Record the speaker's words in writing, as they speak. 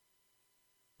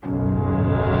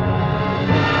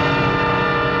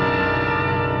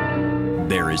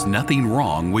There is nothing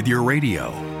wrong with your radio.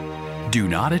 Do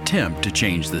not attempt to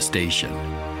change the station.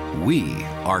 We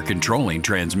are controlling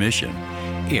transmission.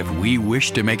 If we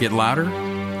wish to make it louder,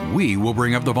 we will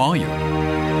bring up the volume.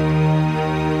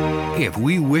 If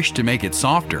we wish to make it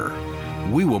softer,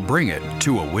 we will bring it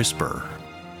to a whisper.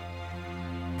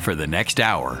 For the next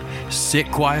hour,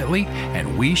 sit quietly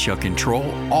and we shall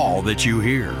control all that you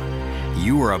hear.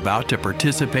 You are about to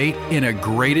participate in a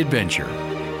great adventure.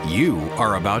 You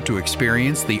are about to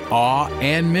experience the awe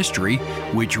and mystery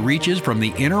which reaches from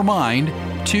the inner mind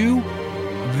to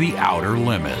the outer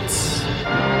limits.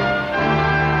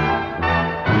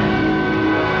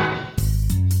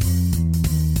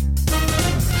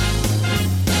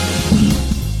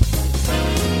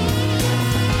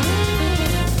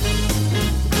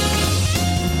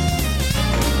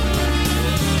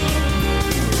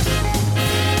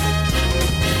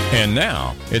 And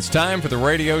now, it's time for the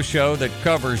radio show that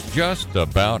covers just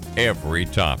about every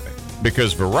topic.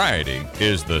 Because variety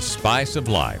is the spice of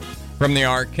life. From the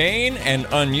arcane and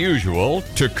unusual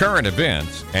to current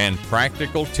events and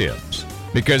practical tips.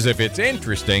 Because if it's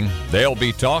interesting, they'll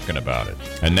be talking about it.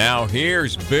 And now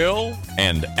here's Bill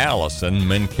and Alison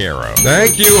Mencarow.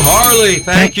 Thank you, Harley.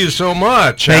 Thank you so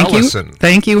much, Alison.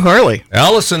 Thank you, Harley.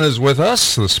 Alison is with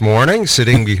us this morning,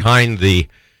 sitting behind the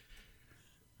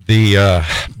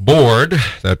board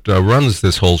that runs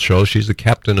this whole show. She's the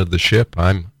captain of the ship.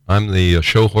 I'm the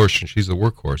show horse, and she's the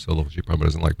workhorse, although she probably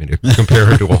doesn't like me to compare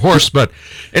her to a horse. But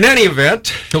in any event,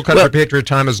 Hill Country Patriot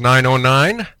time is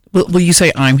 9:09. Well, you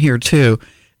say I'm here, too.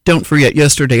 Don't forget,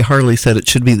 yesterday Harley said it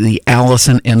should be the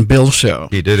Alison and Bill show.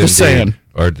 He did Just indeed. saying.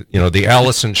 Or, the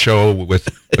Alison show with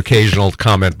occasional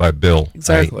comment by Bill.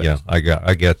 Exactly. I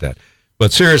get that.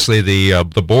 But seriously,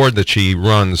 the board that she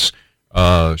runs,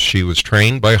 she was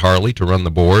trained by Harley to run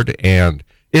the board, and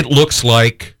it looks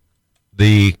like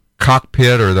the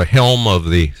cockpit or the helm of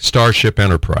the Starship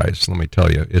Enterprise. Let me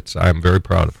tell you, I'm very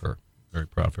proud of her. Very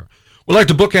proud of her. We'd like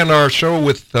to bookend our show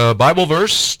with a Bible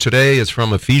verse. Today is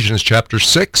from Ephesians chapter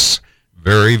 6.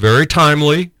 Very, very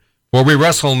timely. For we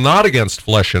wrestle not against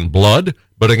flesh and blood,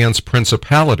 but against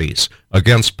principalities,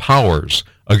 against powers,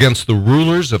 against the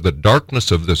rulers of the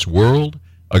darkness of this world,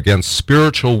 against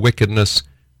spiritual wickedness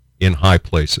in high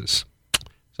places.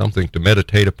 Something to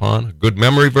meditate upon. A good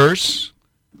memory verse.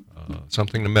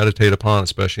 Something to meditate upon,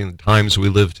 especially in the times we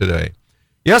live today.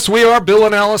 Yes, we are Bill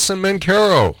and Alison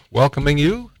Mencarow, welcoming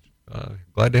you.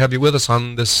 Glad to have you with us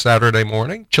on this Saturday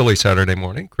morning, chilly Saturday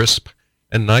morning, crisp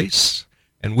and nice.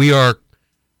 And we are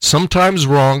sometimes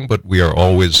wrong, but we are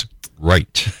always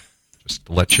right. Just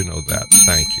to let you know that.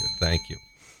 Thank you.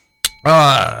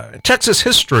 Texas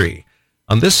history.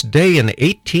 On this day in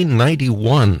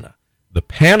 1891, the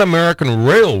Pan American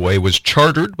Railway was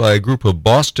chartered by a group of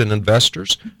Boston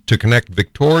investors to connect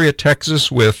Victoria, Texas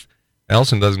with,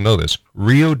 Alison doesn't know this,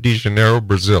 Rio de Janeiro,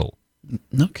 Brazil.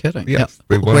 No kidding. Yes.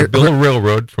 They want to build a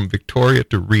railroad from Victoria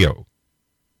to Rio.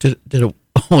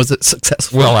 Was it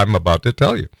successful? Well, I'm about to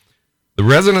tell you. The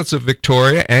residents of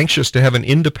Victoria, anxious to have an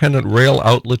independent rail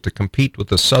outlet to compete with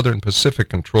the Southern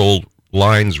Pacific-controlled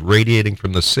lines radiating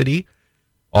from the city,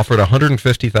 offered a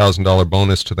 $150,000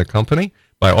 bonus to the company.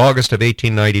 By August of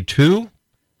 1892,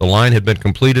 the line had been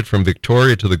completed from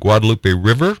Victoria to the Guadalupe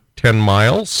River, 10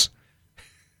 miles,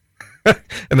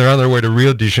 and they're on their way to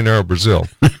Rio de Janeiro, Brazil.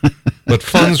 But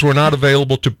funds were not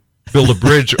available to build a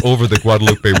bridge over the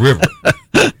Guadalupe River.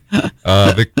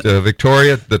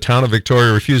 The town of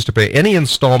Victoria refused to pay any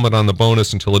installment on the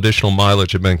bonus until additional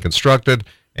mileage had been constructed,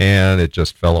 and it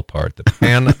just fell apart. The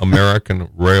Pan American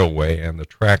Railway, and the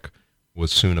track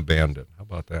was soon abandoned. How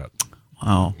about that?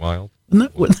 Wow. Wild.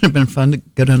 Wouldn't it have been fun to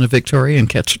go down to Victoria and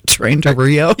catch a train to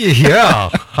Rio? Yeah.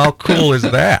 How cool is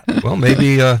that? Well,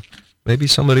 maybe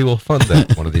somebody will fund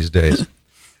that one of these days.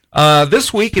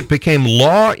 This week it became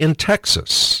law in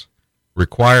Texas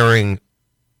requiring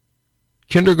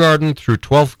kindergarten through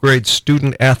 12th grade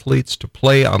student athletes to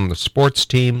play on the sports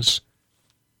teams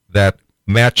that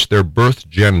match their birth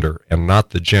gender and not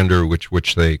the gender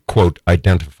which they, quote,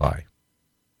 identify.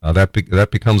 That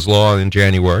becomes law in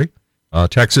January.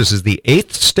 Texas is the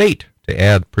 8th state to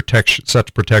add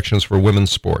such protections for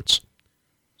women's sports.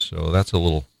 So that's a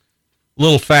little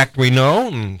fact we know,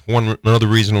 and another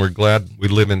reason we're glad we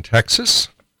live in Texas.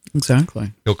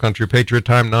 Exactly. Hill Country Patriot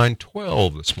Time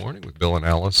 9:12 this morning with Bill and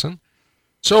Alison.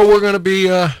 So we're going to be,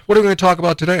 what are we going to talk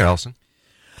about today, Alison?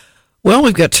 Well,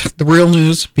 we've got the real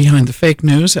news behind the fake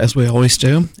news, as we always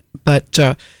do. But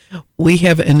we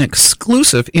have an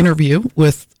exclusive interview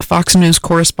with Fox News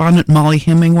correspondent Molly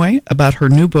Hemingway about her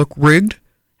new book, Rigged,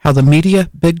 How the Media,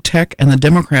 Big Tech, and the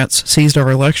Democrats Seized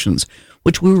Our Elections,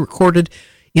 which we recorded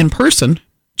in person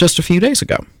just a few days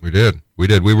ago. We did.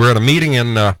 We were at a meeting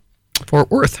in Fort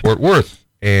Worth,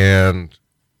 and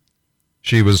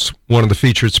she was one of the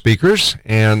featured speakers.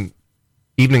 And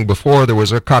evening before, there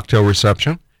was a cocktail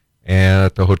reception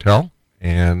at the hotel,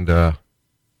 and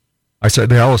I said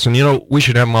to Alison, we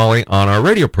should have Molly on our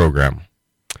radio program.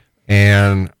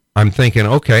 And I'm thinking,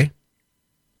 okay,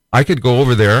 I could go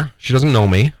over there. She doesn't know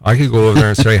me. I could go over there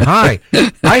and say, hi,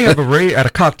 I have at a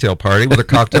cocktail party with a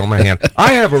cocktail in my hand.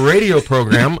 I have a radio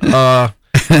program.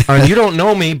 You don't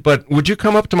know me, but would you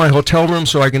come up to my hotel room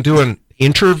so I can do an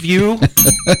interview?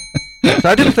 So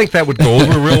I didn't think that would go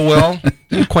over real well.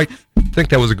 Didn't quite think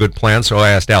that was a good plan, so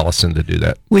I asked Alison to do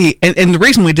that. And the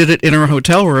reason we did it in our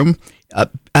hotel room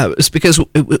is because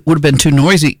it would have been too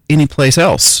noisy anyplace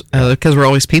else, because there were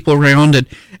always people around,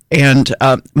 and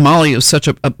Molly is such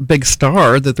a big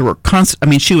star that there were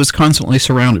she was constantly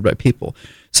surrounded by people,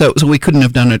 so we couldn't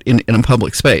have done it in a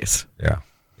public space. Yeah.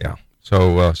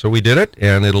 So we did it,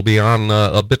 and it'll be on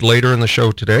a bit later in the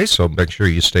show today, so make sure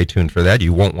you stay tuned for that.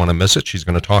 You won't want to miss it. She's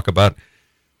going to talk about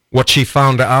what she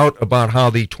found out about how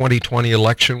the 2020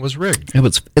 election was rigged.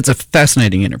 It's a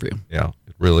fascinating interview. Yeah,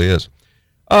 it really is.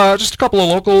 Just a couple of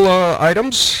local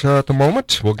items at the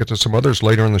moment. We'll get to some others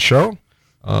later in the show.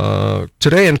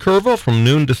 Today in Kerrville from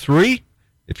noon to 3,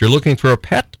 if you're looking for a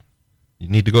pet, you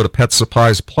need to go to Pet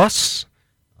Supplies Plus.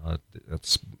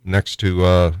 That's next to,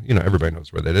 everybody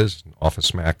knows where that is,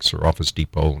 Office Max or Office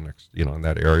Depot, next, in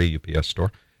that area, UPS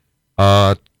store.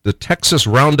 The Texas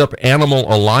Roundup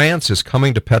Animal Alliance is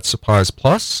coming to Pet Supplies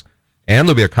Plus, and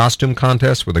there'll be a costume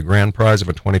contest with a grand prize of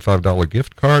a $25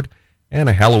 gift card and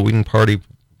a Halloween party,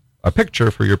 a picture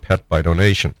for your pet by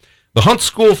donation. The Hunt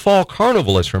School Fall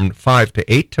Carnival is from 5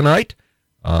 to 8 tonight.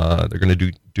 They're going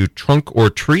to do trunk or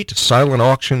treat, silent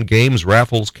auction, games,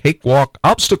 raffles, cakewalk,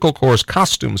 obstacle course,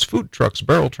 costumes, food trucks,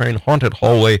 barrel train, haunted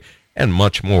hallway, and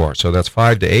much more. So that's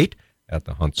 5 to 8 at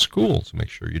the Hunt School, so make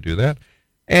sure you do that.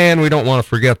 And we don't want to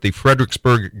forget the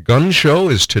Fredericksburg Gun Show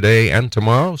is today and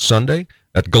tomorrow, Sunday,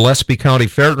 at Gillespie County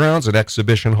Fairgrounds at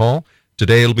Exhibition Hall.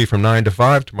 Today it'll be from 9 to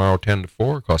 5, tomorrow 10 to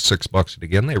 4. It costs $6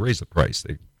 again. They raised the price.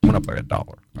 They went up by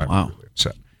 $1. I'm really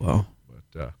upset. Wow.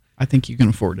 But I think you can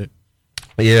afford it.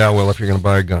 Yeah, well, if you're going to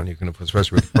buy a gun, you can,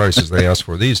 especially with the prices they ask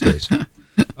for these days.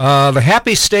 The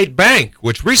Happy State Bank,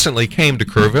 which recently came to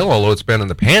Kerrville, although it's been in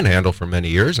the Panhandle for many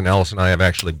years, and Alice and I have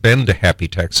actually been to Happy,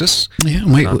 Texas. Yeah,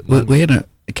 we had an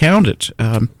account at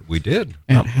we did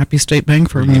at Happy State Bank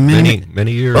for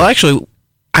many years. Well, actually,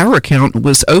 our account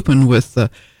was open with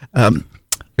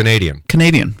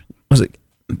Canadian. Was it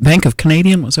Bank of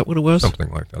Canadian? Was that what it was? Something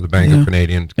like that. The Bank of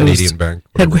Canadian Bank.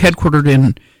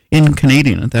 Headquartered in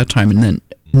Canadian at that time, and then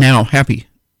now Happy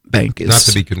Bank is... Not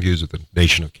to be confused with the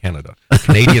nation of Canada.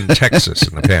 Canadian Texas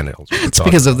in the Panhandle. It's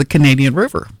because of the Canadian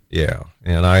River. Yeah,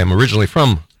 and I am originally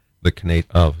from the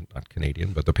not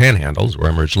Canadian, but the Panhandle is where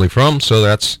I'm originally from, so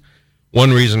that's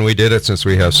one reason we did it, since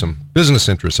we have some business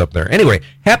interests up there. Anyway,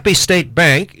 Happy State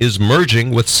Bank is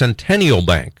merging with Centennial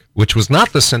Bank, which was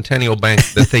not the Centennial Bank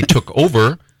that they took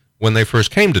over when they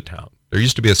first came to town. There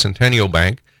used to be a Centennial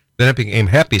Bank, then it became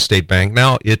Happy State Bank.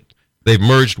 Now they've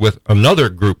merged with another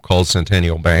group called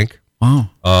Centennial Bank. Wow.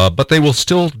 But they will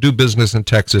still do business in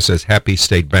Texas as Happy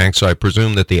State Bank, so I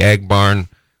presume that the Ag Barn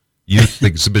Youth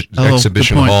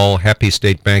Exhibition Hall, Happy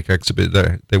State Bank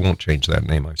they won't change that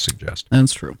name, I suggest.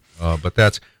 That's true.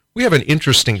 But we have an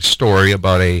interesting story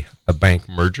about a bank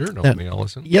merger, don't we,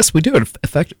 Alison? Yes, we do. It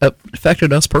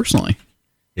affected us personally.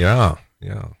 Yeah.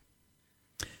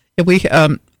 We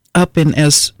up in,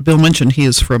 as Bill mentioned, he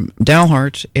is from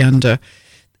Dalhart, and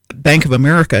Bank of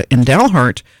America in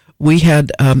Dalhart, we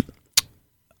had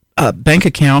a bank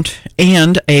account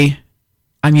and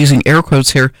I'm using air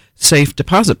quotes here, safe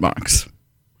deposit box.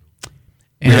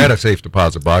 And we had a safe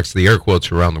deposit box. The air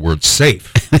quotes are around the word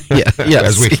safe, yes,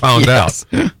 as we found out.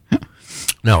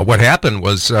 Now, what happened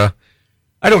was I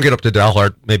don't get up to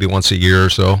Dalhart maybe once a year or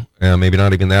so, maybe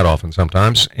not even that often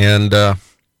sometimes. And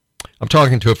I'm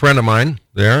talking to a friend of mine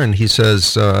there, and he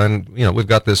says, we've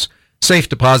got this safe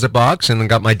deposit box, and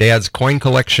got my dad's coin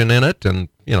collection in it, and,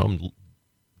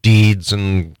 deeds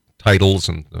and titles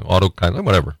and auto kind of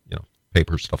whatever,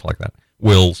 paper, stuff like that,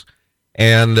 wills.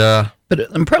 And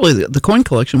but probably the coin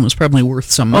collection was probably worth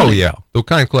some money. Oh yeah, the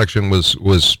coin collection was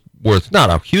worth not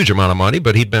a huge amount of money,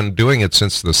 but he'd been doing it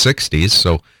since the '60s,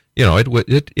 so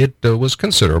it was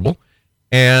considerable.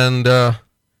 And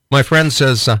my friend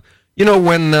says,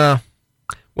 when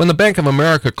the Bank of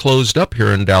America closed up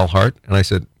here in Dalhart, and I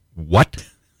said, what?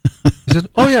 He said,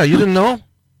 oh yeah, you didn't know?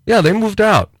 Yeah, they moved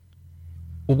out.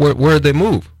 Well, where did they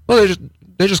move? Well,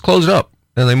 they just closed up.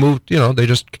 And they moved, they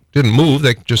just didn't move.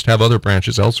 They just have other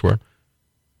branches elsewhere.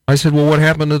 I said, well, what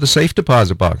happened to the safe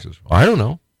deposit boxes? I don't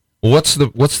know. Well, what's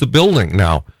the building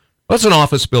now? Well, it's an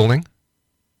office building.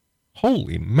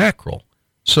 Holy mackerel.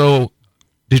 So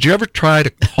did you ever try to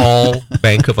call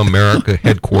Bank of America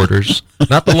headquarters?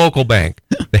 Not the local bank,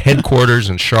 the headquarters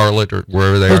in Charlotte or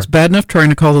wherever they are. It's bad enough trying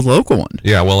to call the local one.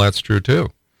 Yeah, well, that's true, too.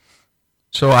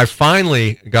 So I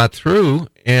finally got through,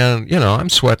 and, I'm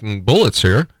sweating bullets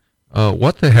here.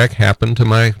 What the heck happened to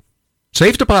my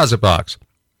safe deposit box?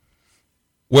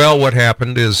 Well, what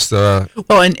happened is...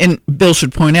 and Bill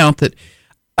should point out that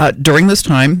during this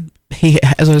time, he,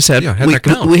 as I said, had an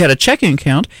account. We had a checking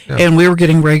account, and we were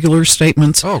getting regular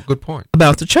statements good point.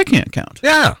 about the checking account.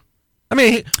 Yeah. I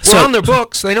mean, we're on their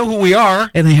books. They know who we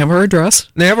are. And they have our address.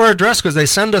 They have our address because they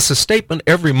send us a statement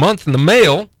every month in the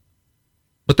mail,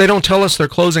 but they don't tell us they're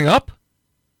closing up.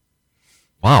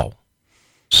 Wow.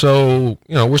 So,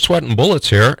 we're sweating bullets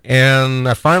here, and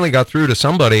I finally got through to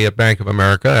somebody at Bank of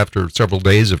America after several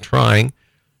days of trying,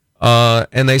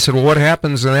 and they said, well, what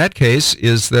happens in that case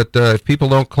is that if people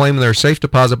don't claim their safe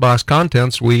deposit box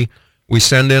contents, we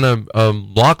send in a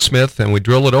locksmith and we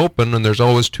drill it open, and there's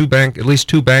always at least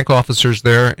two bank officers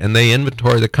there, and they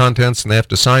inventory the contents and they have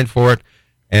to sign for it,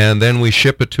 and then we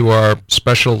ship it to our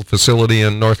special facility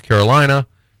in North Carolina,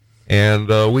 and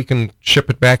we can ship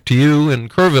it back to you in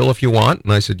Kerrville if you want.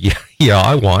 And I said, yeah,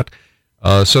 I want.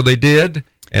 So they did,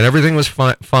 and everything was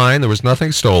fine. There was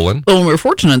nothing stolen. Well, we were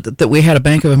fortunate that we had a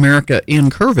Bank of America in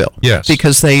Kerrville. Yes.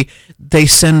 Because they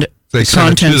send it to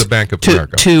the Bank of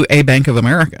America. To a Bank of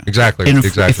America. Exactly. And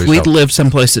if we'd lived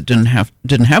someplace that didn't have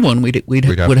one, we'd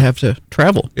have to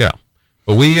travel. Yeah.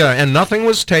 But and nothing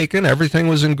was taken. Everything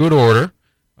was in good order.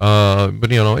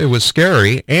 But it was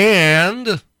scary.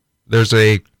 And there's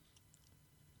a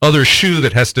other shoe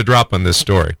that has to drop on this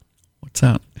story. What's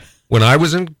that? When I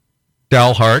was in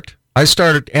Dalhart, I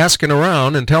started asking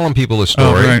around and telling people the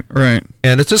story. Oh, right.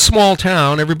 And it's a small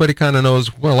town. Everybody kind of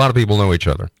knows, a lot of people know each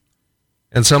other.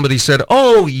 And somebody said,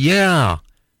 oh, yeah,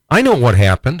 I know what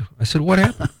happened. I said, what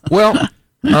happened? Well,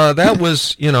 that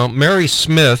was, Mary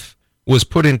Smith was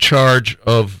put in charge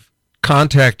of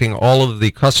contacting all of the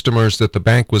customers that the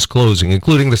bank was closing,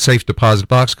 including the safe deposit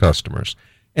box customers.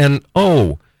 And,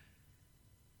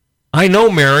 I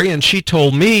know Mary, and she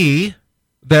told me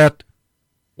that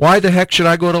why the heck should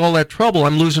I go to all that trouble?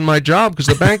 I'm losing my job because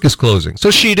the bank is closing. So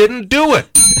she didn't do it.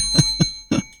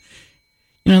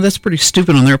 That's pretty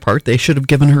stupid on their part. They should have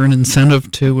given her an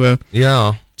incentive to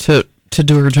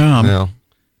do her job. Yeah.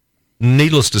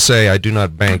 Needless to say, I do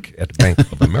not bank at Bank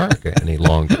of America any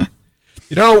longer.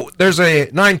 There's a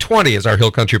 9:20 is our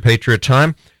Hill Country Patriot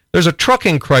time. There's a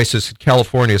trucking crisis at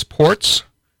California's ports.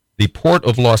 The Port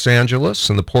of Los Angeles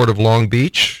and the Port of Long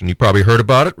Beach, and you probably heard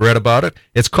about it, read about it.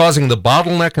 It's causing the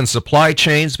bottleneck in supply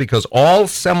chains because all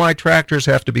semi-tractors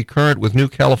have to be current with new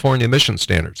California emission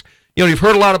standards. You've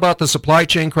heard a lot about the supply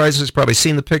chain crisis, probably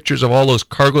seen the pictures of all those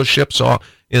cargo ships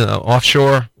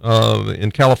offshore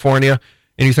in California,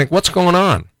 and you think, what's going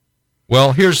on?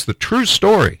 Well, here's the true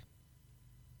story.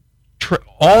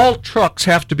 All trucks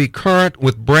have to be current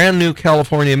with brand new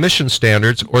California emission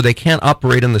standards or they can't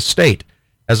operate in the state.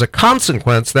 As a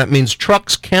consequence, that means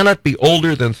trucks cannot be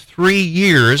older than 3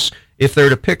 years if they're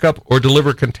to pick up or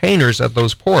deliver containers at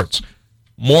those ports.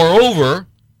 Moreover,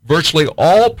 virtually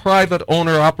all private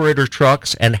owner-operator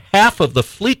trucks and half of the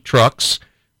fleet trucks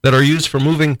that are used for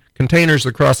moving containers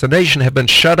across the nation have been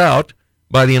shut out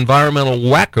by the environmental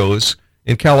wackos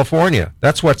in California.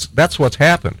 That's what's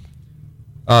happened.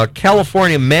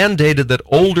 California mandated that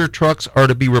older trucks are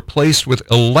to be replaced with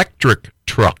electric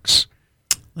trucks.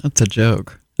 That's a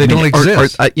joke. They don't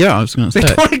exist. I was going to say.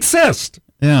 They don't exist.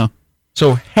 Yeah.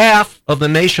 So half of the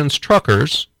nation's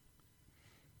truckers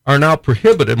are now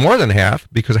prohibited, more than half,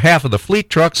 because half of the fleet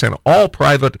trucks and all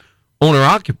private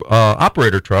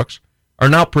owner-operator trucks are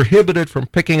now prohibited from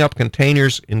picking up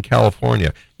containers in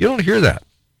California. You don't hear that.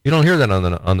 You don't hear that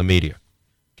on the media.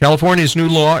 California's new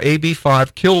law, AB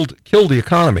 5, killed the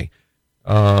economy.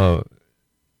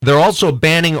 They're also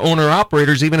banning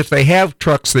owner-operators, even if they have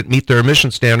trucks that meet their emission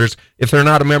standards. If they're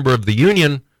not a member of the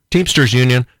union, Teamsters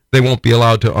Union, they won't be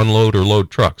allowed to unload or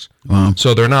load trucks. Wow.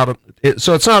 So they're not.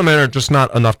 So it's not a matter of just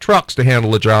not enough trucks to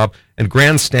handle the job, and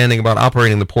grandstanding about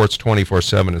operating the ports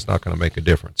 24/7 is not going to make a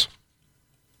difference.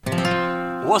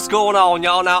 What's going on,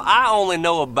 y'all? Now, I only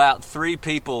know about 3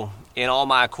 people in all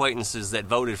my acquaintances that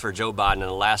voted for Joe Biden in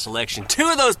the last election. 2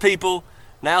 of those people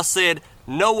now said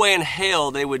no way in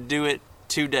hell they would do it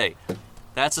today.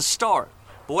 That's a start.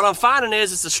 But what I'm finding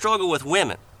is it's a struggle with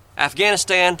women.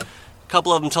 Afghanistan, a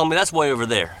couple of them told me that's way over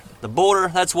there. The border,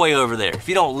 that's way over there. If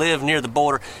you don't live near the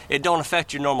border, it don't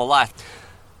affect your normal life.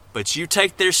 But you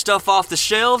take their stuff off the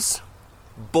shelves,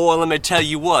 Boy, let me tell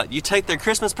you what, you take their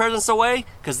Christmas presents away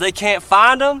because they can't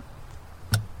find them,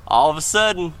 all of a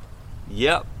sudden,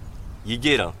 yep, you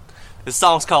get them. This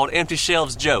song's called Empty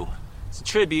Shelves Joe. It's a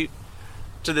tribute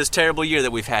to this terrible year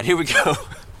that we've had. Here we go.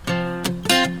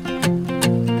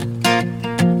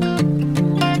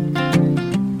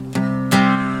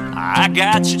 I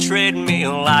got your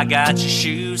treadmill, I got your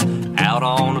shoes. Out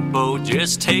on a boat,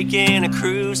 just taking a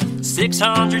cruise.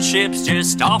 600 ships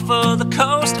just off of the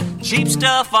coast. Cheap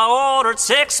stuff I ordered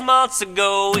 6 months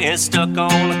ago is stuck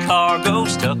on a cargo,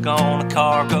 stuck on a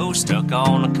cargo, stuck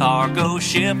on a cargo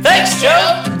ship. Thanks,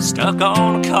 Joe! Stuck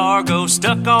on a cargo,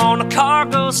 stuck on a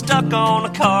cargo, stuck on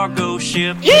a cargo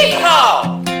ship.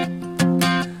 Yeehaw!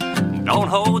 Don't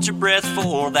hold your breath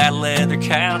for that leather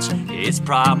couch. It's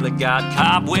probably got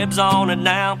cobwebs on it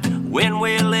now. When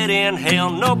will it end?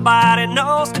 Hell, nobody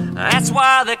knows. That's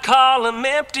why they call him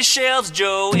Empty Shelves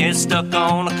Joe. Is stuck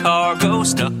on a cargo,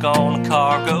 stuck on a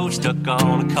cargo, stuck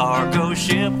on a cargo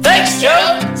ship. Thanks,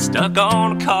 Joe! Stuck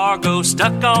on a cargo,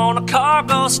 stuck on a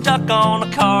cargo, stuck on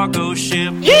a cargo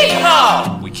ship.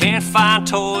 Yeehaw! We can't find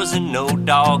toys and no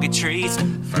doggy treats.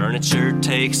 Furniture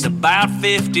takes about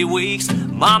 50 weeks.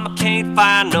 Mama can't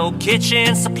find no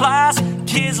kitchen supplies.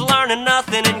 Kids learning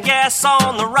nothing and gas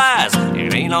on the rise.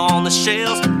 It ain't on the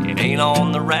shelves, it ain't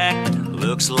on the rack.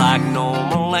 Looks like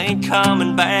normal ain't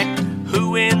coming back.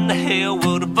 Who in the hell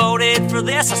would have voted for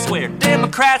this? I swear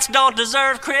Democrats don't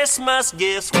deserve Christmas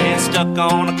gifts. When stuck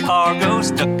on a cargo,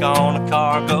 stuck on a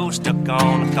cargo, stuck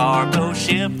on a cargo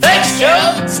ship. Thanks,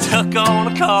 Joe! Stuck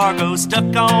on a cargo,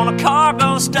 stuck on a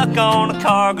cargo, stuck on a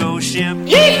cargo ship.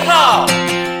 Yeehaw!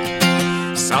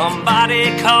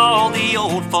 Somebody call the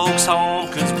old folks home,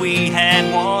 'cause we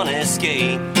had one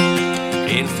escape.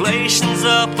 Inflation's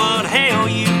up, but hell,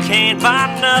 you can't buy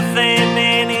nothing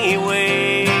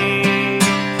anyway.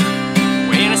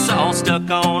 When it's all stuck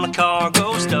on a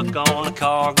cargo, stuck on a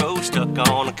cargo, stuck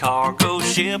on a cargo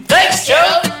ship. Thanks,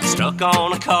 Joe! Stuck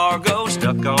on a cargo,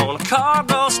 stuck on a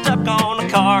cargo, stuck on a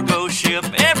cargo ship.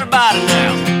 Everybody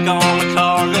now, stuck on a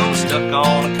cargo, stuck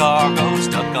on a cargo,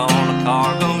 stuck on a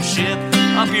cargo ship.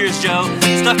 Up here's Joe,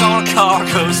 stuck on a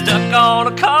cargo, stuck on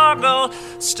a cargo,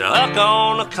 stuck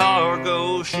on a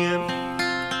cargo ship.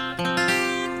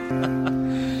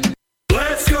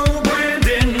 Let's go,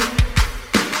 Brandon.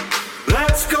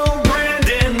 Let's go,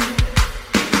 Brandon.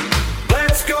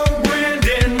 Let's go,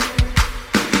 Brandon.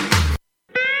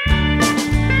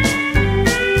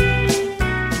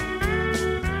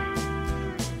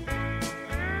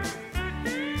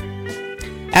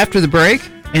 After the break,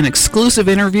 an exclusive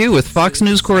interview with Fox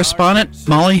News correspondent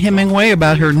Molly Hemingway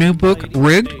about her new book,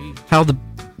 Rigged, How the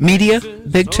Media,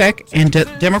 Big Tech, and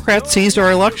Democrats Seized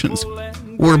Our Elections.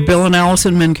 We're Bill and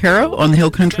Alison Mencarow on the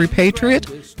Hill Country Patriot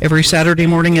every Saturday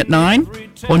morning at 9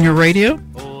 on your radio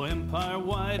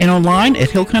and online at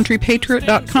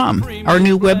hillcountrypatriot.com. Our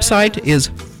new website is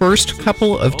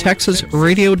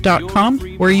firstcoupleoftexasradio.com,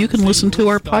 where you can listen to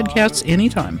our podcasts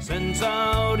anytime. Sends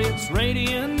out its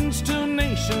radiance to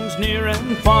nations near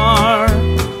and far.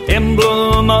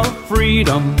 Emblem of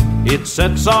freedom, it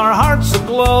sets our hearts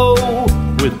aglow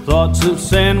with thoughts of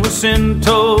San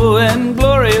Jacinto and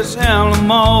glorious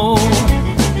Alamo.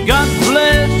 God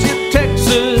bless you,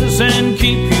 Texas, and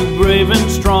keep you brave and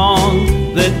strong,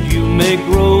 that you may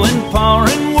grow in power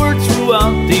and work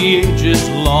throughout the ages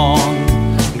long.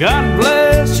 God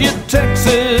bless you,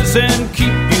 Texas, and keep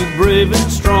you brave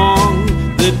and strong,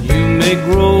 that you may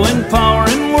grow in power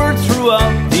and work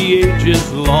throughout the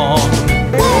ages long.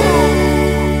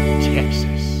 Texas.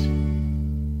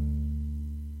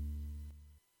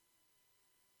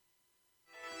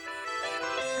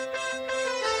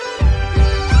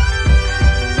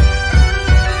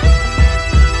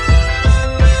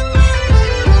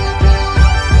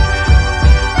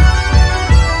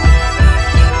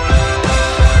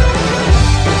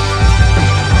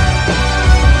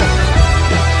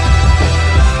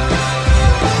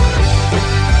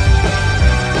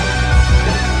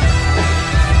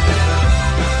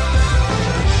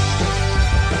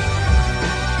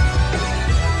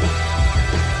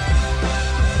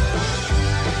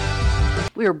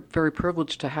 We are very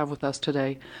privileged to have with us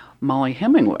today Molly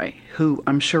Hemingway, who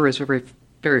I'm sure is very,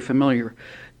 very familiar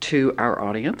to our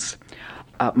audience.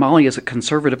 Molly is a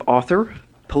conservative author,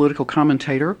 political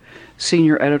commentator,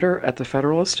 senior editor at The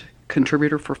Federalist,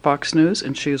 contributor for Fox News,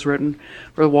 and she has written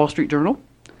for the Wall Street Journal,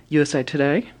 USA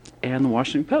Today, and the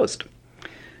Washington Post.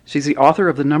 She's the author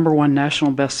of the #1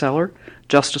 national bestseller,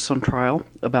 Justice on Trial,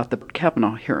 about the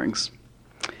Kavanaugh hearings.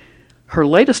 Her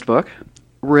latest book,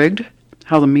 Rigged,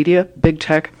 How the Media, Big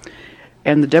Tech,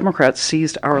 and the Democrats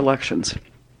Seized Our Elections.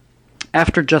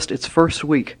 After just its first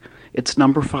week It's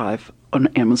number 5 on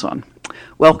Amazon.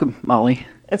 Welcome, Molly.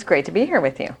 It's great to be here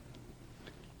with you.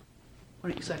 Why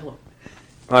don't you say hello?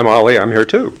 I'm Ollie. I'm here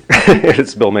too.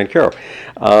 It's Bill Mencarow.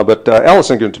 But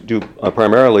Alison going to do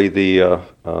primarily the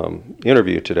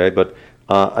interview today. But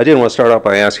I did want to start out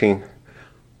by asking,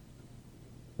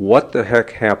 what the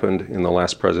heck happened in the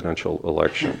last presidential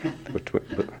election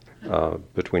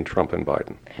between Trump and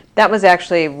Biden? That was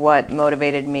actually what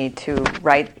motivated me to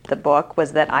write the book,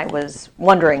 was that I was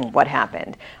wondering what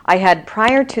happened. I had,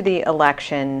 prior to the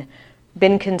election,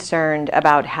 been concerned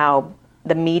about how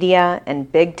the media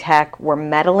and big tech were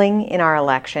meddling in our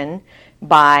election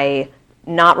by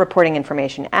not reporting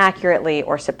information accurately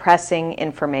or suppressing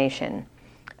information.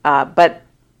 But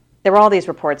there were all these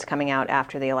reports coming out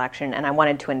after the election, and I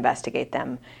wanted to investigate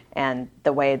them. And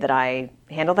the way that I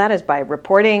handle that is by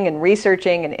reporting and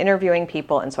researching and interviewing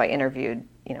people. And so I interviewed,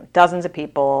 dozens of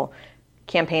people,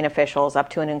 campaign officials, up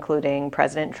to and including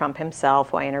President Trump himself,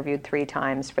 who I interviewed 3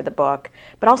 times for the book,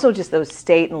 but also just those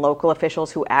state and local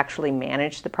officials who actually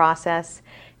managed the process.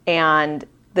 And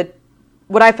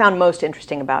what I found most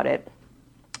interesting about it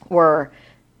were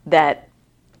that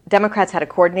Democrats had a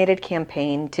coordinated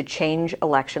campaign to change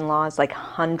election laws, like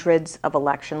hundreds of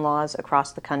election laws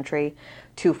across the country,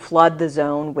 to flood the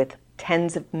zone with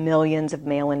tens of millions of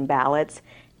mail-in ballots,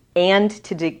 and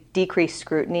to decrease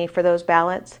scrutiny for those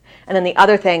ballots. And then the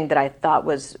other thing that I thought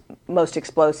was most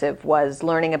explosive was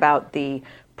learning about the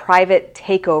private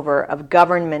takeover of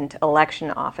government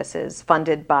election offices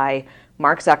funded by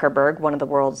Mark Zuckerberg, one of the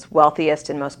world's wealthiest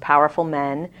and most powerful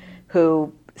men,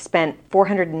 who spent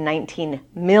 $419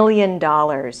 million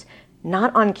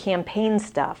not on campaign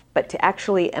stuff, but to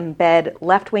actually embed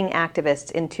left-wing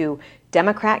activists into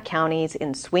Democrat counties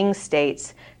in swing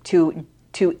states to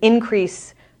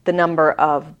increase the number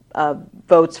of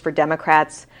votes for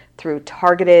Democrats through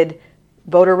targeted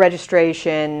voter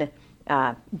registration,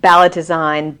 ballot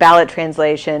design, ballot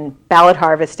translation, ballot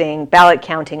harvesting, ballot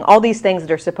counting, all these things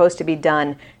that are supposed to be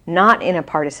done not in a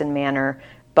partisan manner,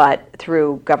 but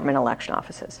through government election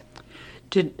offices.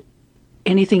 Did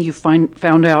anything you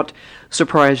found out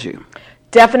surprise you?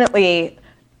 Definitely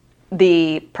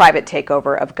the private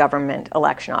takeover of government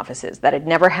election offices. That had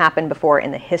never happened before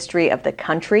in the history of the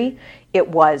country. It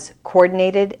was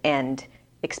coordinated and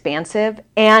expansive,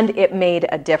 and it made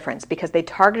a difference because they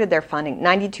targeted their funding.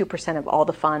 92% of all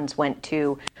the funds went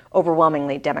to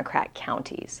overwhelmingly Democrat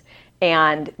counties.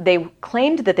 And they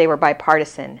claimed that they were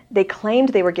bipartisan. They claimed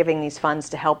they were giving these funds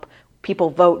to help people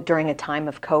vote during a time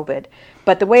of COVID.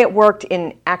 But the way it worked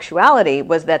in actuality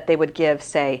was that they would give,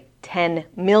 say, $10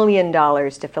 million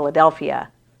to Philadelphia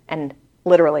and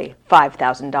literally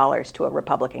 $5,000 to a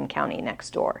Republican county next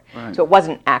door. Right. So it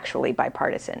wasn't actually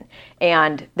bipartisan.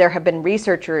 And there have been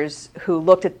researchers who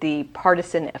looked at the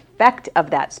partisan effect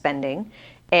of that spending.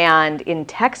 And in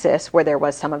Texas, where there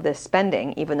was some of this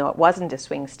spending, even though it wasn't a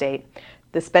swing state,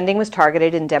 the spending was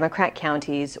targeted in Democrat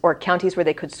counties or counties where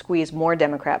they could squeeze more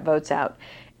Democrat votes out.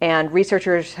 And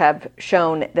researchers have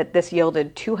shown that this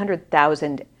yielded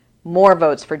 200,000 more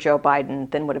votes for Joe Biden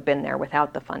than would have been there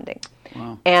without the funding.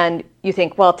 Wow. And you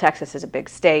think, well, Texas is a big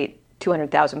state.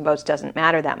 200,000 votes doesn't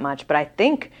matter that much. But I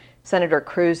think Senator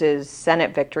Cruz's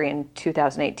Senate victory in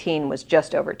 2018 was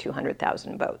just over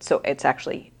 200,000 votes. So it's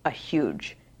actually a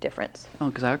huge difference. Oh,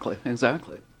 exactly.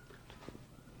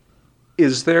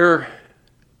 Is there,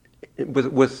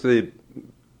 with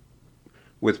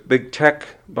big tech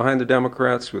behind the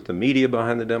Democrats, with the media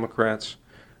behind the Democrats,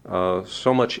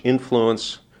 so much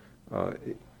influence,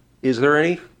 is there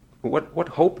any, what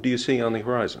hope do you see on the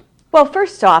horizon? Well,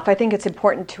 first off, I think it's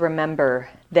important to remember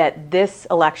that this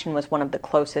election was one of the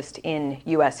closest in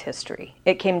U.S. history.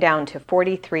 It came down to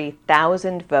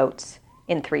 43,000 votes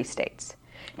in 3 states.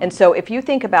 And so if you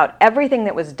think about everything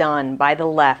that was done by the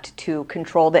left to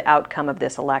control the outcome of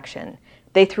this election,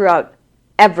 they threw out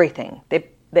everything.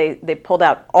 They pulled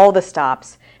out all the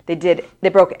stops. They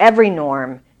broke every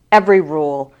norm, every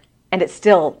rule, and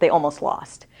they almost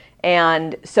lost.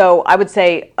 And so I would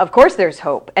say, of course there's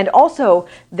hope. And also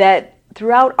that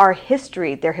throughout our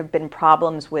history, there have been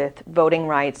problems with voting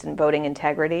rights and voting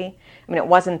integrity. I mean, it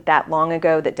wasn't that long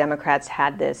ago that Democrats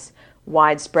had this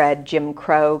widespread Jim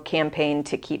Crow campaign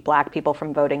to keep black people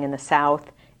from voting in the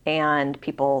South, and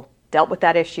people dealt with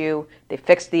that issue. They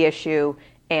fixed the issue,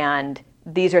 and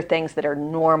these are things that are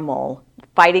normal.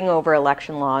 Fighting over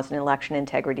election laws and election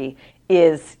integrity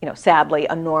is, sadly,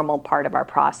 a normal part of our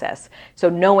process. So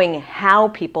knowing how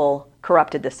people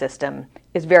corrupted the system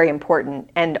is very important.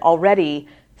 And already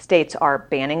states are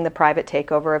banning the private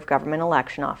takeover of government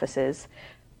election offices.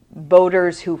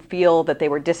 voters who feel that they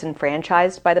were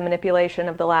disenfranchised by the manipulation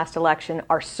of the last election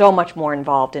are so much more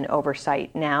involved in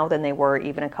oversight now than they were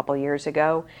even a couple years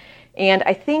ago. And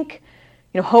I think,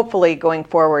 hopefully going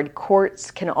forward,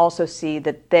 courts can also see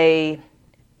that they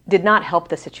did not help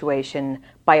the situation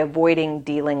by avoiding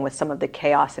dealing with some of the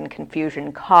chaos and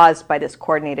confusion caused by this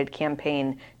coordinated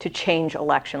campaign to change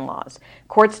election laws.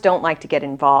 Courts don't like to get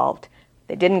involved.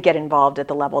 They didn't get involved at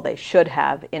the level they should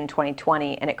have in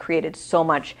 2020, and it created so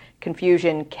much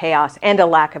confusion, chaos, and a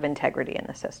lack of integrity in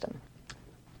the system.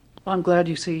 Well, I'm glad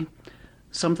you see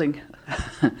something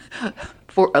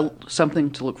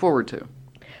something to look forward to.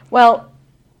 Well,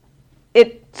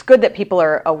 it's good that people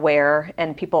are aware,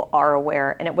 and people are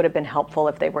aware, and it would have been helpful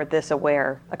if they were this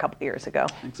aware a couple of years ago.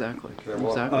 Exactly.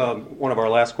 One of our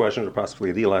last questions, or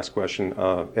possibly the last question,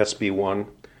 SB 1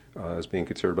 is being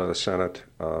considered by the Senate,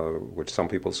 which some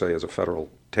people say is a federal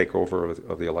takeover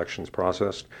of the elections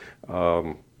process.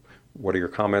 What are your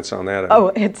comments on that?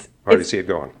 How do you see it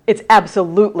going? It's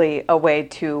absolutely a way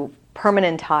to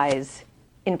permanentize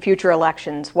in future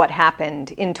elections what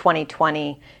happened in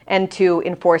 2020 and to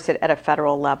enforce it at a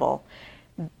federal level.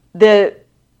 The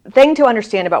thing to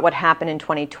understand about what happened in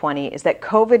 2020 is that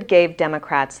COVID gave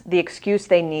Democrats the excuse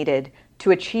they needed to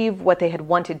achieve what they had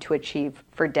wanted to achieve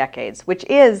for decades, which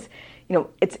is,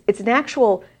 it's an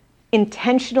actual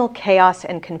intentional chaos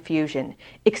and confusion.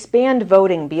 Expand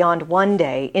voting beyond one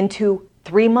day into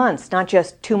 3 months, not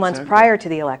just 2 months prior to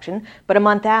the election, but a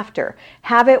month after.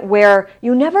 Have it where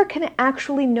you never can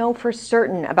actually know for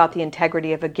certain about the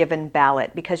integrity of a given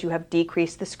ballot because you have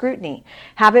decreased the scrutiny.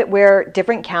 Have it where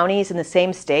different counties in the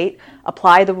same state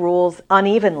apply the rules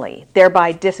unevenly,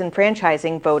 thereby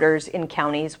disenfranchising voters in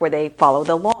counties where they follow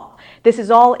the law. This is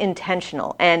all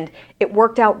intentional, and it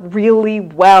worked out really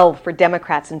well for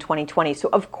Democrats in 2020. So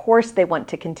of course they want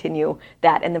to continue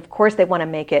that, and of course they want to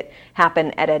make it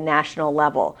happen at a national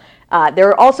level. There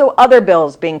are also other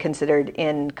bills being considered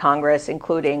in Congress,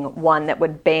 including one that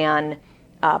would ban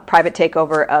private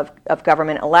takeover of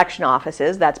government election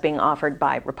offices. That's being offered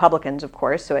by Republicans, of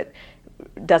course, so it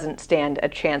doesn't stand a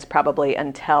chance probably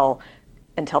until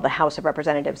the House of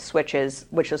Representatives switches,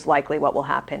 which is likely what will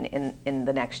happen in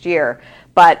the next year.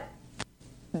 But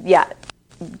yeah,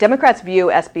 Democrats view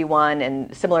SB 1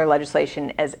 and similar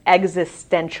legislation as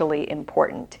existentially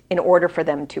important in order for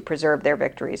them to preserve their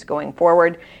victories going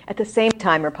forward. At the same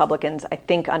time, Republicans, I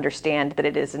think, understand that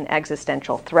it is an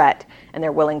existential threat, and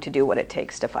they're willing to do what it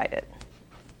takes to fight it.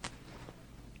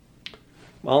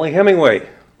 Molly Hemingway,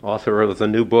 author of the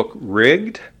new book,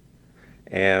 Rigged.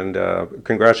 And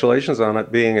congratulations on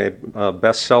it being a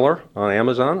bestseller on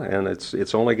Amazon, and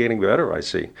it's only getting better, I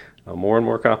see. More and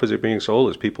more copies are being sold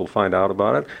as people find out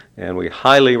about it, and we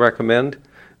highly recommend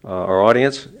our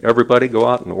audience, everybody go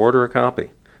out and order a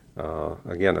copy.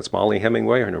 Again, it's Molly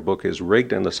Hemingway, and her book is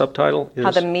Rigged, and the subtitle is...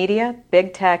 How the Media,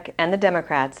 Big Tech, and the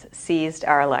Democrats Seized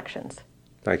Our Elections.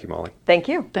 Thank you, Molly. Thank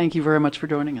you. Thank you very much for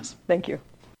joining us. Thank you.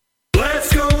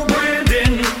 Let's go,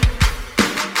 Brandon.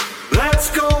 Let's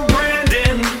go,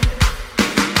 Brandon.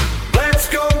 Let's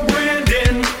go,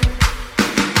 Brandon.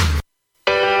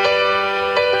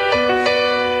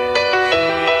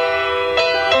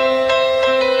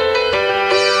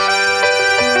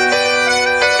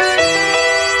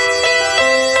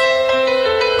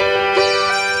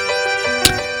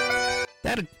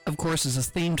 That, of course, is a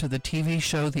theme to the TV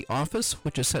show The Office,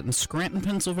 which is set in Scranton,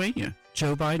 Pennsylvania,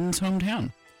 Joe Biden's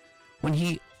hometown. When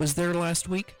he was there last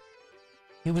week,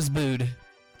 he was booed.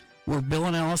 We're Bill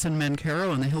and Alison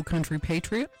Mencarow on the Hill Country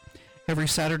Patriot every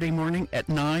Saturday morning at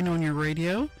 9 on your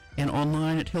radio and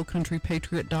online at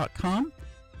hillcountrypatriot.com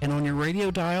and on your radio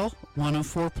dial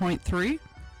 104.3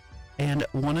 and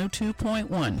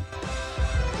 102.1.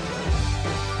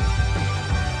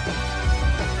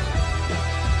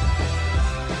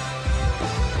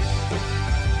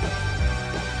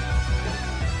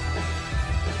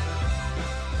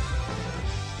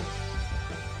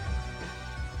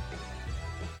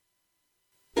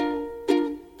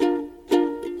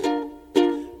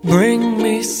 Bring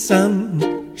me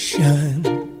sunshine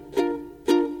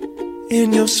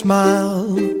in your smile.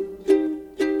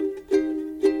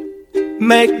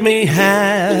 Make me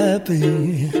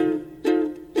happy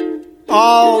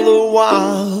all the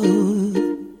while.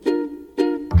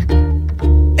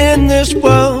 In this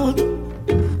world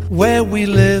where we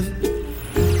live,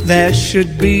 there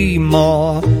should be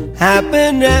more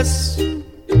happiness,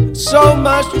 so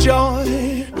much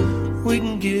joy we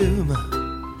can give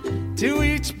to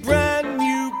each brand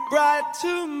new bright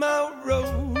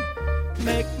tomorrow.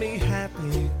 Make me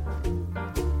happy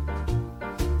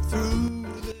through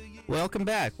the year. Welcome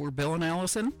back. We're Bill and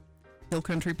Allison,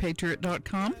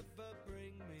 hillcountrypatriot.com.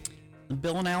 The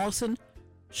Bill and Alison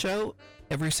show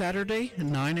every Saturday at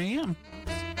 9 a.m.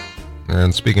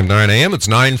 And speaking of 9 a.m., it's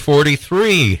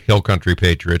 9:43 Hill Country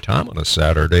Patriot time on a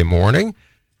Saturday morning.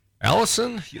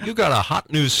 Allison, you got a hot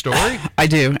news story? I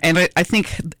do, and I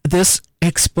think this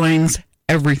explains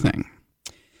everything.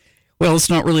 Well, it's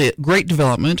not really a great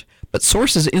development, but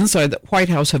sources inside the White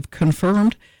House have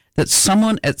confirmed that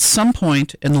someone at some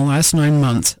point in the last 9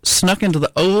 months snuck into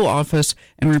the Oval Office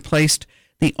and replaced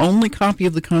the only copy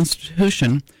of the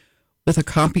Constitution with a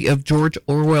copy of George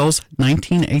Orwell's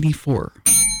 1984.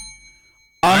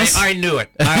 I knew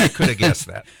it. I could have guessed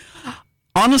that.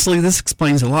 Honestly, this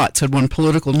explains a lot, said one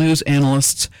political news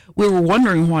analyst. We were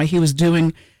wondering why he was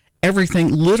doing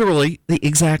everything literally the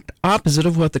exact opposite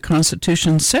of what the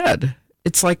Constitution said.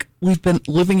 It's like we've been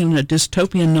living in a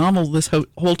dystopian novel this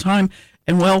whole time,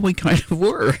 and well, we kind of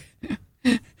were.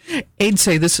 Aides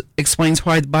say this explains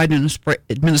why the Biden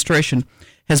administration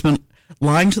has been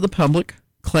lying to the public,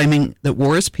 claiming that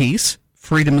war is peace,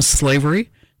 freedom is slavery,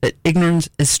 that ignorance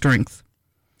is strength.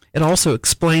 It also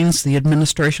explains the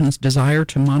administration's desire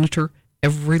to monitor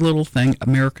every little thing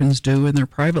Americans do in their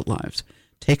private lives,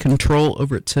 take control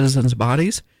over its citizens'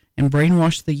 bodies, and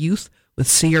brainwash the youth with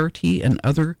CRT and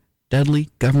other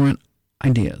deadly government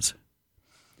ideas.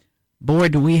 Boy,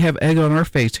 do we have egg on our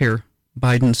face here,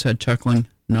 Biden said, chuckling.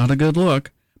 Not a good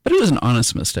look, but it was an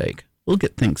honest mistake. We'll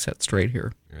get things set straight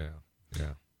here.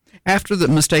 Yeah. After the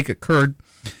mistake occurred,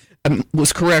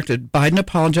 was corrected, Biden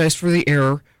apologized for the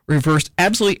error, reversed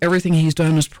absolutely everything he's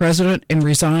done as president, and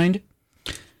resigned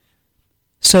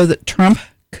so that Trump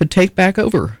could take back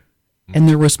over. And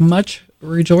there was much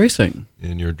rejoicing.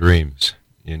 In your dreams.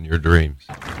 Let's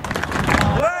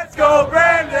go,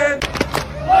 Brandon!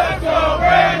 Let's go,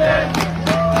 Brandon!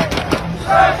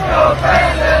 Let's go,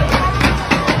 Brandon!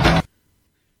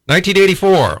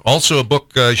 1984, also a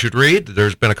book you should read.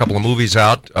 There's been a couple of movies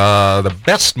out. The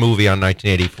best movie on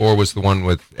 1984 was the one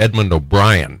with Edmund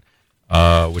O'Brien,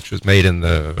 which was made in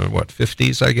the,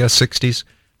 50s, I guess, 60s.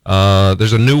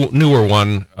 There's a newer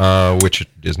one, which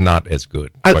is not as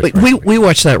good. We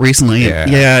watched that recently.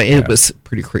 It was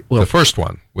pretty creepy. Well, the first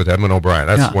one with Edmund O'Brien,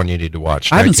 that's the one you need to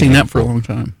watch. I haven't seen that for a long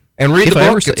time. And read the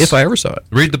book. If I ever saw it.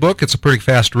 Read the book. It's a pretty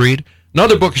fast read.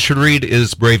 Another book you should read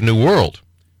is Brave New World.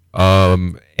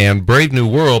 And Brave New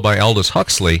World by Aldous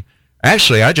Huxley.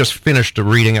 Actually, I just finished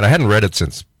reading it. I hadn't read it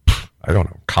since,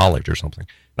 college or something.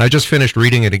 And I just finished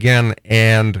reading it again,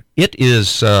 and it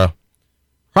is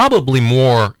probably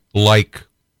more like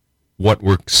what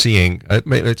we're seeing.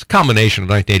 It's a combination of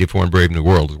 1984 and Brave New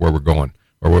World is where we're going,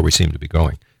 or where we seem to be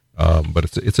going.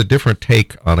 But it's a different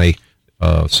take on a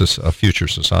future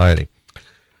society.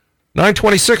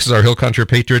 9:26 is our Hill Country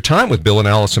Patriot Time with Bill and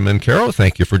Alison Mencarow.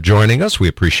 Thank you for joining us. We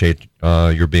appreciate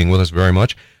your being with us very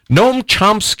much. Noam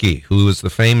Chomsky, who is the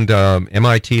famed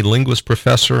MIT linguist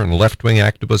professor and left-wing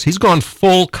activist, he's gone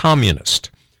full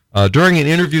communist. During an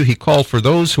interview, he called for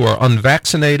those who are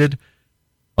unvaccinated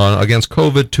against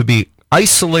COVID to be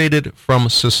isolated from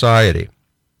society.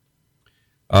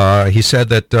 He said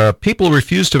that people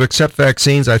refuse to accept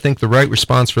vaccines. I think the right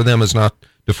response for them is not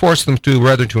to force them to,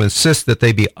 rather to insist that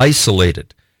they be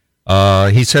isolated.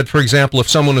 He said, for example, if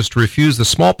someone was to refuse the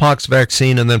smallpox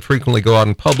vaccine and then frequently go out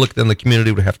in public, then the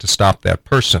community would have to stop that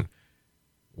person.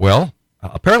 Well,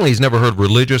 apparently he's never heard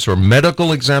religious or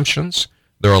medical exemptions.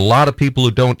 There are a lot of people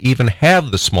who don't even have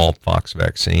the smallpox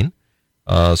vaccine.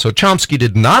 So Chomsky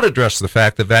did not address the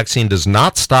fact that vaccine does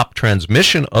not stop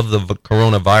transmission of the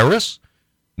coronavirus,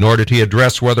 nor did he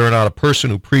address whether or not a person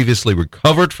who previously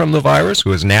recovered from the virus,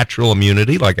 who has natural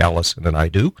immunity, like Alison and I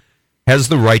do, has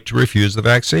the right to refuse the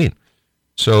vaccine.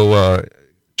 So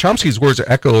Chomsky's words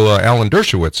echo Alan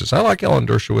Dershowitz's. I like Alan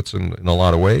Dershowitz in a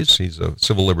lot of ways. He's a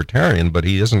civil libertarian, but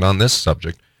he isn't on this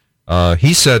subject.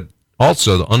 He said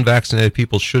also the unvaccinated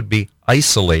people should be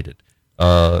isolated.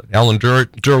 Alan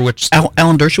Dershowitz.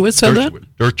 Alan Dershowitz said that?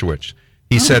 Dershowitz.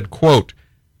 He said, quote,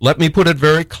 "Let me put it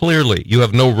very clearly. You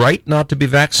have no right not to be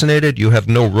vaccinated. You have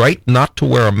no right not to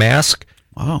wear a mask."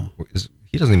 Wow.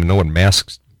 He doesn't even know what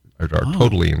masks are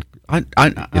totally.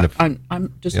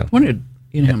 I'm disappointed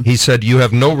in him. He said, "You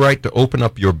have no right to open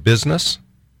up your business."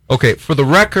 Okay, for the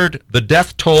record, the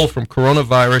death toll from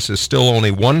coronavirus is still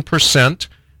only 1%,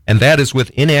 and that is with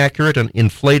inaccurate and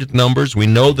inflated numbers. We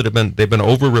know that they've been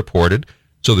over-reported,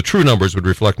 so the true numbers would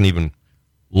reflect an even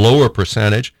lower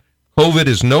percentage. COVID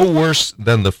is no worse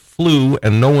than the flu,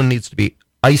 and no one needs to be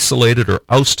isolated or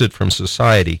ousted from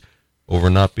society over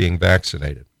not being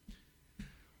vaccinated.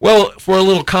 Well, for a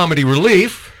little comedy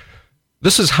relief,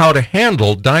 this is how to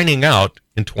handle dining out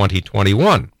in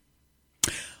 2021.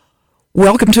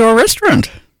 Welcome to our restaurant.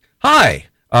 Hi.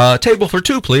 Table for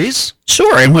two, please.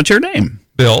 Sure, and what's your name?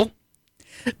 Bill.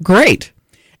 Great.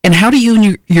 And how do you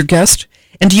and your guest,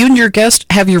 and do you and your guest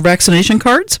have your vaccination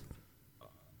cards?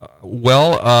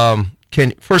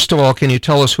 First of all, can you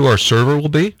tell us who our server will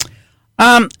be?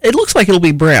 It looks like it'll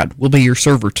be Brad. Will be your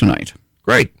server tonight.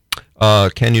 Great.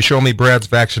 Can you show me Brad's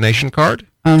vaccination card?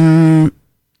 And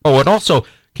also,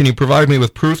 can you provide me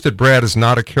with proof that Brad is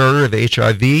not a carrier of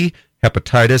HIV,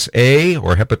 hepatitis A,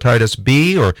 or hepatitis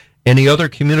B, or any other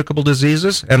communicable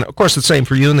diseases? And, of course, the same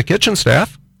for you and the kitchen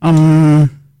staff.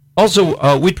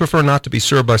 Also, we'd prefer not to be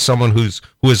served by someone who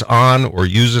is on or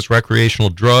uses recreational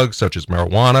drugs such as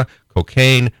marijuana,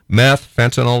 cocaine, meth,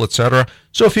 fentanyl, etc.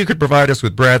 So if you could provide us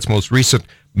with Brad's most recent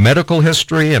medical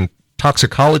history and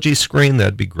toxicology screen,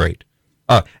 that'd be great.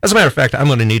 As a matter of fact, I'm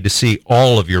going to need to see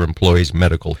all of your employees'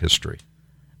 medical history.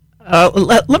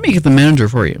 Let me get the manager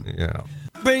for you. Yeah.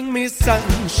 Bring me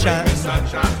sunshine,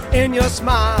 in your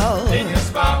smile,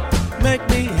 make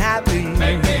me happy,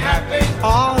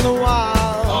 all the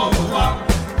while,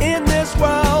 in this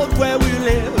world where we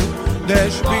live,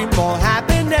 there should be more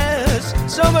happiness,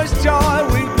 so much joy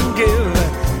we can give,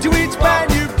 to each man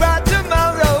you brought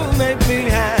tomorrow, make me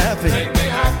happy,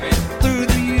 through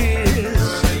the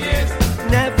years,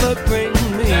 never bring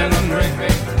me,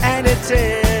 any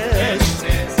tears,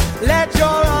 let your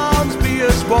arms be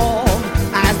as warm,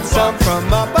 some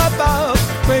from up above.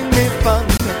 Bring me fun,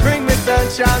 bring me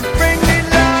sunshine, bring me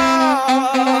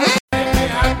love.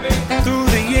 Through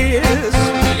the years,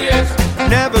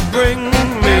 never bring me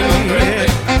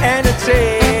any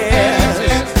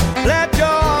tears. Let your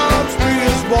arms be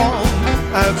as warm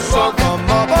as some from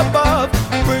up above.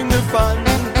 Bring me fun,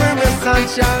 bring me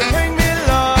sunshine, bring me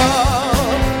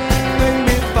love. Bring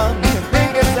me fun,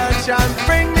 bring me sunshine,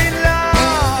 bring me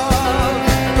love.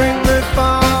 Bring me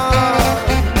fun.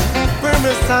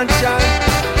 Sunshine,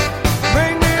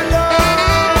 bring me love.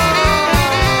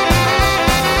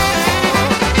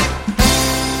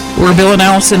 We're Bill and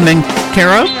Alison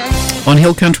Mencarow on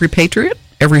Hill Country Patriot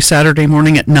every Saturday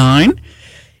morning at 9.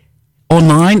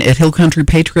 Online at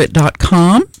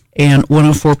hillcountrypatriot.com and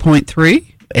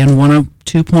 104.3 and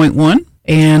 102.1.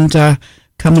 And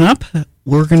coming up,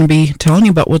 we're going to be telling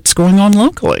you about what's going on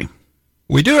locally.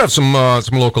 We do have some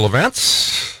local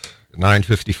events.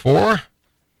 9:54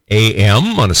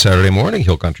 a.m. on a Saturday morning,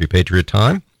 Hill Country Patriot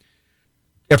time.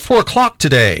 At 4 o'clock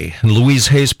today in Louise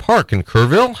Hayes Park in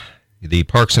Kerrville, the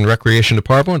Parks and Recreation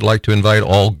Department would like to invite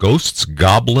all ghosts,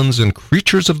 goblins, and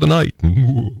creatures of the night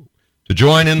to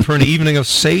join in for an evening of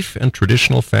safe and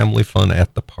traditional family fun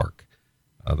at the park.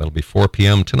 That'll be 4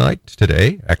 p.m.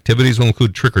 today. Activities will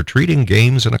include trick-or-treating,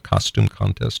 games, and a costume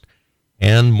contest,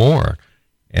 and more.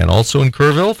 And also in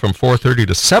Kerrville from 4:30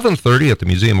 to 7:30 at the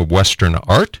Museum of Western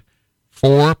Art,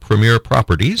 4 Premier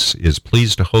Properties is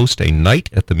pleased to host a night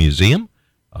at the museum.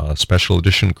 A special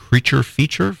edition creature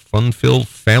feature, fun-filled,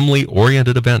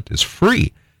 family-oriented event is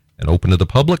free and open to the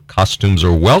public. Costumes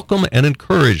are welcome and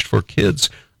encouraged for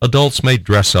kids. Adults may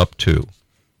dress up too.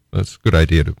 That's a good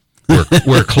idea to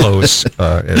wear clothes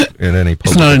in any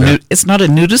public event. It's not a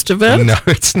nudist event? No,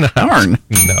 it's not. Darn.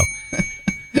 No.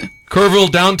 Kerrville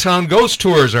Downtown Ghost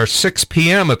Tours are 6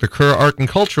 p.m. at the Kerr Art and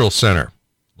Cultural Center.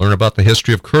 Learn about the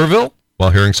history of Kerrville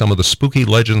while hearing some of the spooky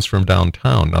legends from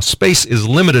downtown. Now, space is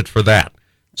limited for that,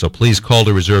 so please call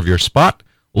to reserve your spot.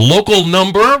 Local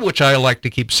number, which I like to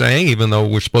keep saying, even though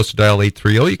we're supposed to dial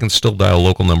 830, you can still dial a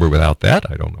local number without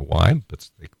that. I don't know why, but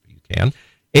you can.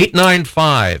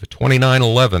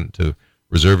 895-2911 to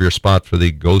reserve your spot for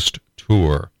the Ghost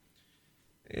Tour.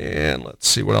 And let's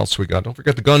see what else we got. Don't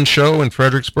forget the gun show in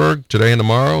Fredericksburg today and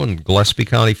tomorrow, and Gillespie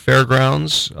County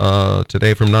Fairgrounds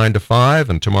today from 9 to 5,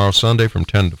 and tomorrow Sunday from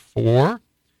 10 to 4.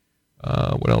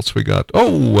 What else we got?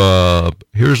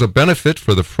 Here's a benefit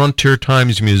for the Frontier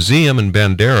Times Museum in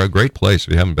Bandera. Great place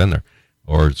if you haven't been there,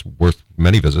 or it's worth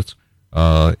many visits.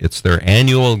 It's their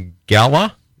annual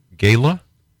gala.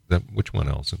 Which one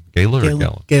else? Gala or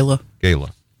gala?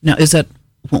 Gala. Now,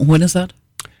 when is that?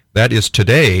 That is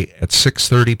today at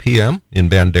 6:30 p.m. in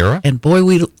Bandera. And boy,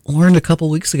 we learned a couple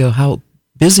weeks ago how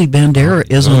busy Bandera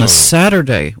is on a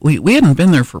Saturday. We hadn't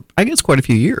been there for, I guess, quite a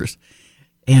few years.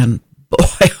 And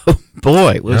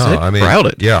boy, was it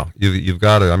crowded. Yeah, you've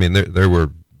got to, there were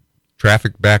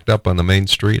traffic backed up on the main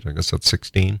street. I guess that's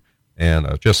 16. And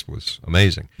it just was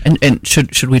amazing. And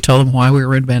should we tell them why we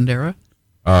were in Bandera?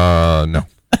 No.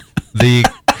 The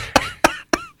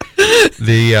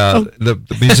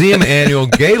museum annual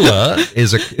gala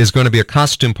is going to be a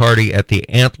costume party at the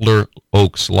Antler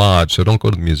Oaks Lodge. So don't go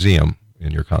to the museum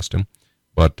in your costume,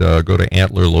 but go to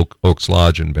Antler Oaks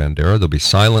Lodge in Bandera. There'll be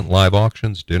silent live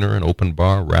auctions, dinner, an open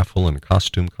bar, raffle, and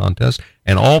costume contest,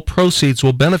 and all proceeds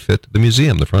will benefit the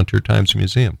museum, the Frontier Times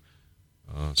Museum.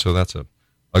 So that's a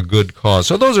a good cause.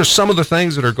 So those are some of the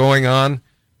things that are going on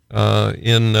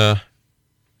in the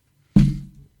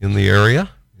area,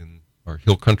 in our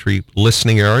Hill Country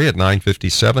listening area at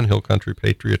 9:57 Hill Country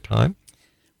Patriot Time.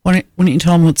 Why don't you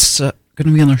tell them what's going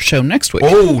to be on our show next week?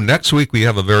 Oh, next week we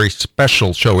have a very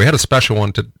special show. We had a special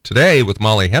one today with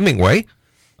Molly Hemingway,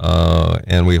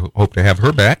 and we hope to have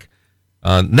her back.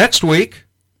 Next week,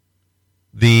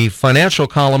 the financial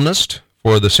columnist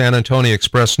for the San Antonio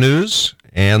Express News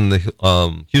and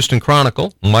the Houston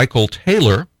Chronicle, Michael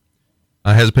Taylor,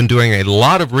 has been doing a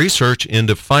lot of research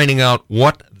into finding out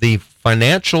what the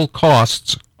financial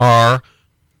costs are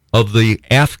of the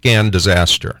Afghan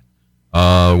disaster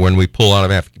when we pull out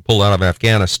of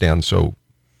Afghanistan so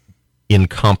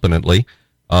incompetently.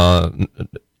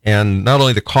 And not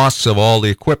only the costs of all the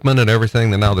equipment and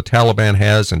everything that now the Taliban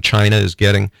has and China is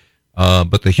getting,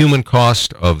 but the human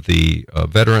cost of the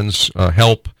veterans'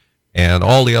 help and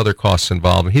all the other costs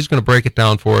involved. And he's going to break it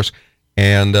down for us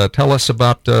and tell us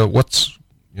about what's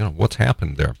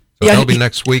happened there. So that'll be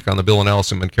next week on the Bill and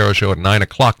Alison Mencarow Show at 9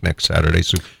 o'clock next Saturday.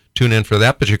 So tune in for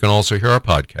that, but you can also hear our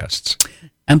podcasts.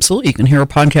 Absolutely. You can hear our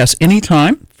podcast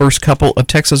anytime.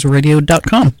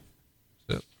 FirstCoupleOfTexasRadio.com.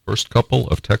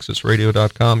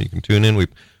 FirstCoupleOfTexasRadio.com. You can tune in. We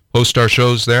post our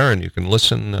shows there, and you can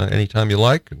listen anytime you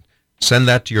like. And send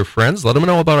that to your friends. Let them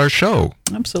know about our show.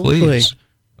 Absolutely. Please.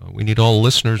 We need all the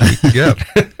listeners we can get.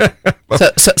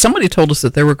 So somebody told us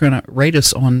that they were going to rate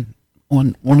us on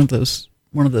one of those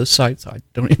sites. I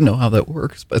don't even know how that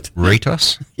works, but rate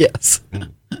us? Yes.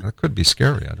 That could be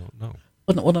scary. I don't know.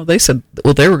 Well, no, they said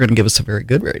they were going to give us a very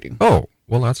good rating. Oh,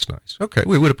 well, that's nice. Okay,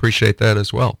 we would appreciate that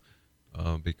as well,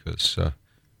 because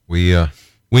we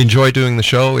enjoy doing the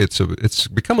show. It's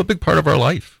become a big part of our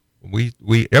life. We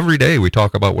every day we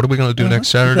talk about what are we going to do next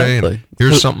Saturday, exactly. And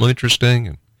here's something interesting.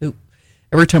 And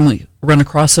every time we run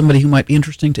across somebody who might be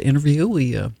interesting to interview,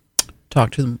 we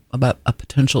talk to them about a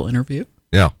potential interview.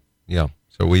 Yeah.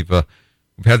 So we've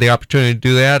had the opportunity to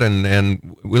do that,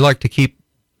 and we like to keep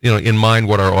in mind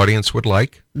what our audience would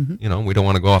like. Mm-hmm. We don't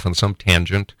want to go off on some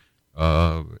tangent,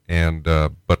 but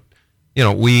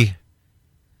we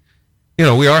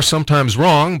are sometimes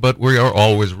wrong, but we are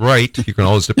always right. You can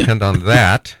always depend on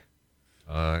that.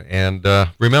 And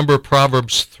remember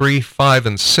Proverbs 3, 5,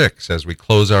 and 6 as we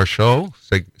close our show.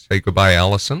 Say goodbye,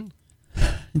 Alison.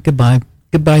 Goodbye,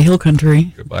 Hill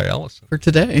Country. Goodbye, Alison. For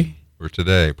today.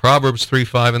 Proverbs 3,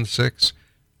 5, and 6.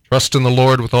 Trust in the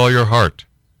Lord with all your heart,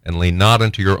 and lean not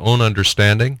unto your own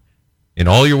understanding. In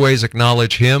all your ways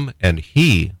acknowledge him, and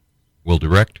he will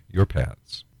direct your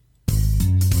paths.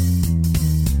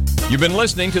 You've been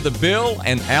listening to the Bill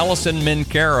and Alison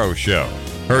Mencarow Show.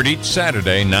 Heard each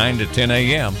Saturday, 9 to 10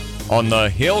 a.m. on the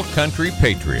Hill Country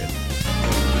Patriot.